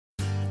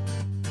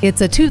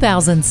It's a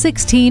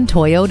 2016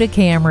 Toyota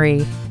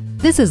Camry.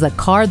 This is a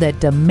car that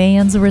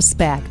demands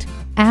respect.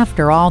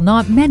 After all,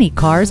 not many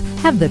cars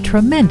have the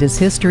tremendous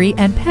history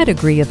and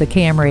pedigree of the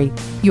Camry.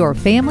 Your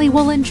family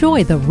will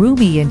enjoy the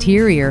roomy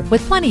interior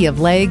with plenty of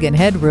leg and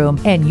headroom,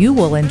 and you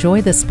will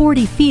enjoy the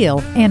sporty feel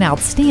and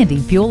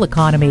outstanding fuel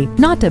economy,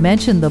 not to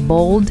mention the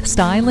bold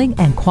styling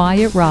and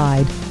quiet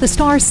ride. The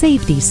Star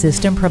safety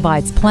system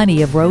provides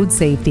plenty of road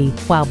safety,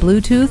 while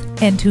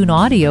Bluetooth and Tune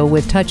audio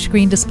with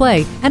touchscreen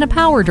display and a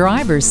power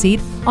driver's seat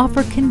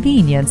offer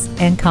convenience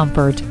and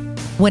comfort.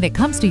 When it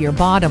comes to your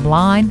bottom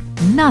line,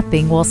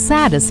 nothing will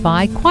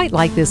satisfy quite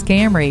like this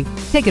Camry.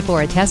 Take it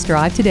for a test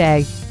drive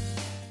today.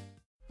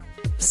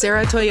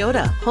 Serra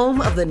Toyota, home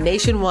of the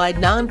nationwide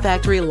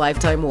non-factory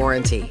lifetime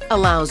warranty,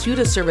 allows you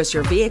to service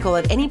your vehicle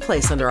at any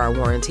place under our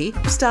warranty.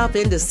 Stop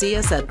in to see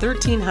us at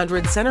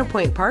 1300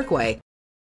 Centerpoint Parkway